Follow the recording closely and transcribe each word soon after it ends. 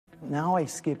Now I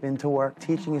skip into work.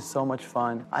 Teaching is so much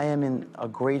fun. I am in a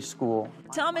great school.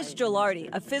 Thomas Gilardi,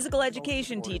 a physical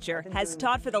education teacher, has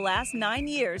taught for the last 9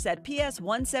 years at PS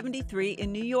 173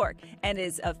 in New York and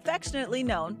is affectionately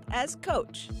known as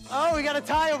Coach. Oh, we got a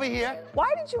tie over here.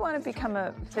 Why did you want to become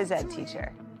a phys ed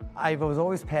teacher? I was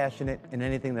always passionate in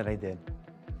anything that I did,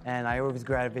 and I always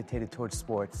gravitated towards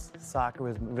sports. Soccer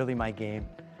was really my game.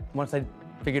 Once I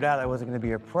figured out I wasn't going to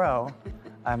be a pro,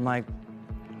 I'm like,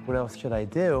 what else should I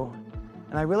do?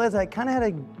 And I realized I kind of had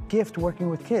a gift working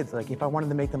with kids. Like, if I wanted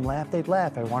to make them laugh, they'd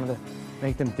laugh. I wanted to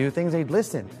make them do things, they'd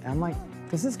listen. And I'm like,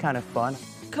 this is kind of fun.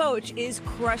 Coach is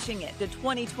crushing it, the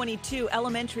 2022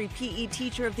 Elementary PE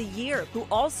Teacher of the Year, who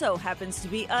also happens to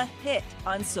be a hit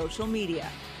on social media.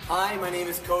 Hi, my name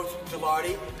is Coach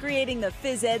Gilardi. Creating the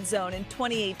Phys Ed Zone in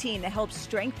 2018 to help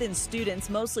strengthen students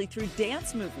mostly through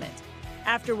dance movement.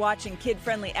 After watching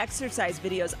kid-friendly exercise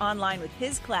videos online with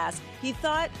his class, he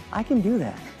thought, I can do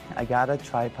that. I got a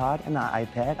tripod and an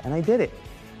iPad, and I did it.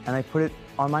 And I put it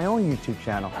on my own YouTube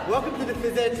channel. Welcome to the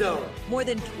Phys Ed Zone. More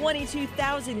than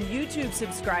 22,000 YouTube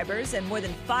subscribers and more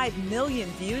than 5 million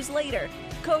views later,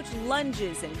 Coach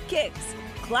lunges and kicks,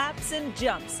 claps and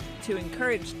jumps to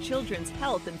encourage children's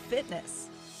health and fitness.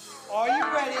 Are you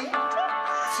ready?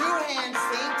 2 hands,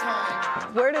 same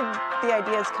time. Where did the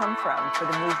ideas come from for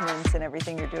the movements and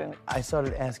everything you're doing? I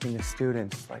started asking the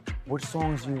students, like, which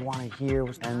songs do you want to hear?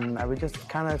 And I would just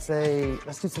kind of say,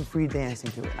 let's do some free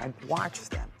dancing to it. And I'd watch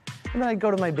them. And then I'd go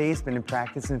to my basement and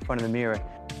practice in front of the mirror.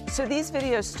 So these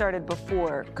videos started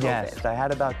before COVID? Yes, I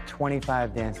had about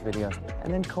 25 dance videos.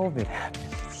 And then COVID happened.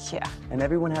 Yeah. And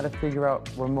everyone had to figure out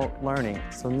remote learning.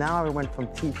 So now I went from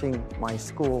teaching my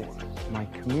school, my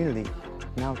community,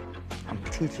 now I'm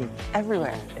teaching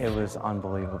everywhere. It was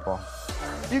unbelievable.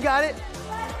 You got it?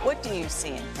 What do you see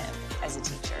in him as a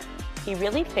teacher? He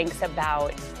really thinks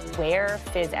about where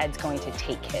phys ed's going to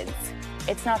take kids.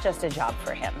 It's not just a job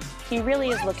for him. He really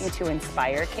is looking to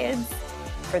inspire kids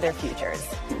for their futures.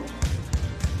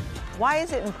 Why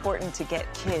is it important to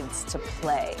get kids to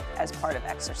play as part of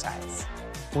exercise?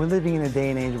 We're living in a day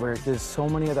and age where there's so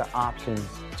many other options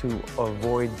to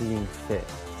avoid being fit.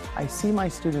 I see my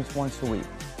students once a week,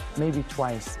 maybe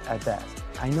twice at best.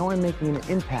 I know I'm making an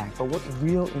impact, but what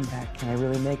real impact can I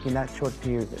really make in that short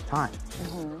period of time?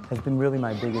 Has been really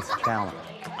my biggest challenge.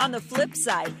 On the flip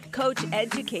side, Coach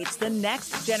educates the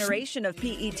next generation of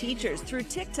PE teachers through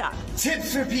TikTok.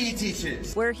 Tips for PE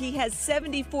teachers. Where he has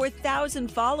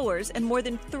 74,000 followers and more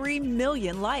than 3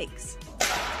 million likes.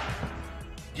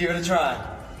 Give it a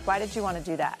try. Why did you want to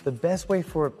do that? The best way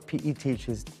for PE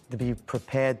teachers to be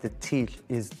prepared to teach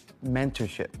is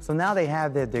mentorship. So now they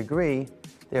have their degree,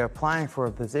 they're applying for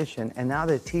a position, and now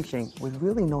they're teaching with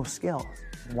really no skills.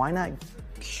 Why not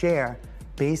share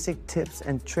basic tips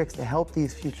and tricks to help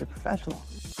these future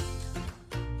professionals?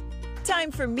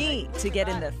 Time for me to get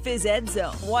in the Phys Ed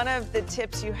Zone. One of the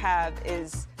tips you have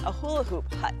is a hula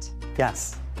hoop hut.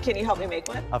 Yes. Can you help me make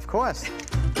one? Of course.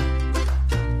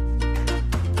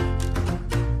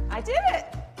 I did it.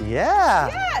 Yeah.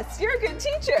 Yes, you're a good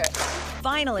teacher.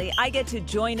 Finally, I get to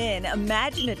join in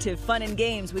imaginative fun and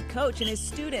games with Coach and his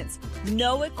students.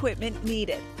 No equipment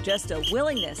needed, just a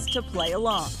willingness to play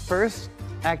along. First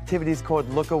activity is called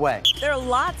Look Away. There are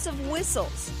lots of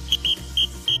whistles,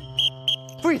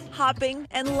 Breathe. hopping,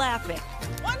 and laughing.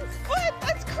 1 foot,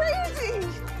 that's crazy.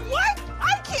 What?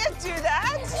 I can't do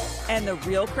that. And the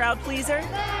real crowd pleaser?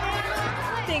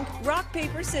 Think rock,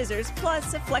 paper, scissors,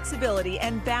 plus a flexibility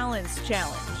and balance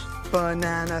challenge.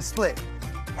 Banana split.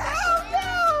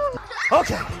 Oh, no.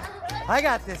 Okay, I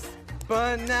got this.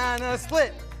 Banana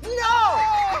split. No.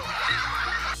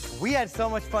 We had so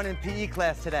much fun in PE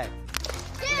class today.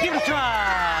 Give it a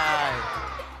try.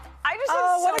 I just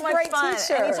Oh, had what so a much great fun.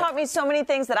 teacher. And he taught me so many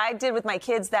things that I did with my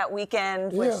kids that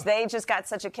weekend, which Yeah. they just got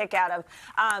such a kick out of.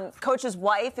 Coach's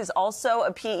wife is also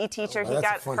a PE teacher. He that's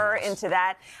got a fun her house. into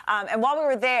that. And while we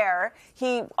were there,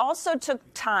 he also took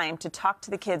time to talk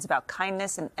to the kids about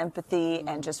kindness and empathy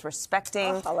and just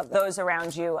respecting I love that. those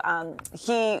around you.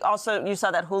 He also, you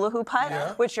saw that hula hoop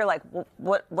hut, which you're like,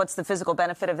 what's the physical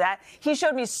benefit of that? He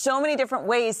showed me so many different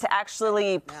ways to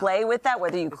actually play with that,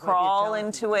 whether you crawl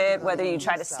into it, whether you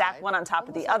try to stack one on top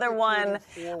of the other one.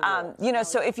 You know,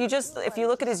 so if you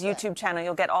look at his YouTube channel,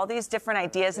 you'll get all these different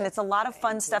ideas, and it's a lot of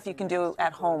fun stuff you can do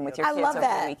at home with your I kids love over the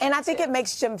that. weekend, And I think too. it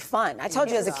makes gym fun. I told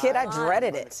you as a kid, I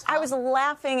dreaded it. I was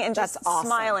laughing and just That's awesome.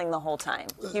 smiling the whole time.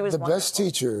 He was The wonderful. best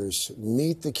teachers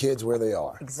meet the kids where they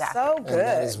are. Exactly. So And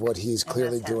that is good. what he's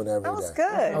clearly doing every day. That was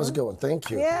good. That was a good one.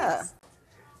 Thank you. Yeah.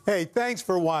 Hey, thanks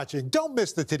for watching. Don't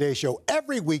miss the Today Show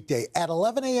every weekday at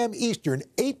 11 a.m. Eastern,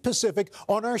 8 Pacific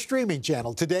on our streaming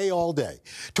channel, Today All Day.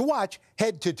 To watch,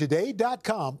 head to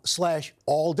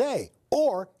today.com/allday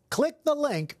or click the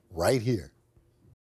link right here.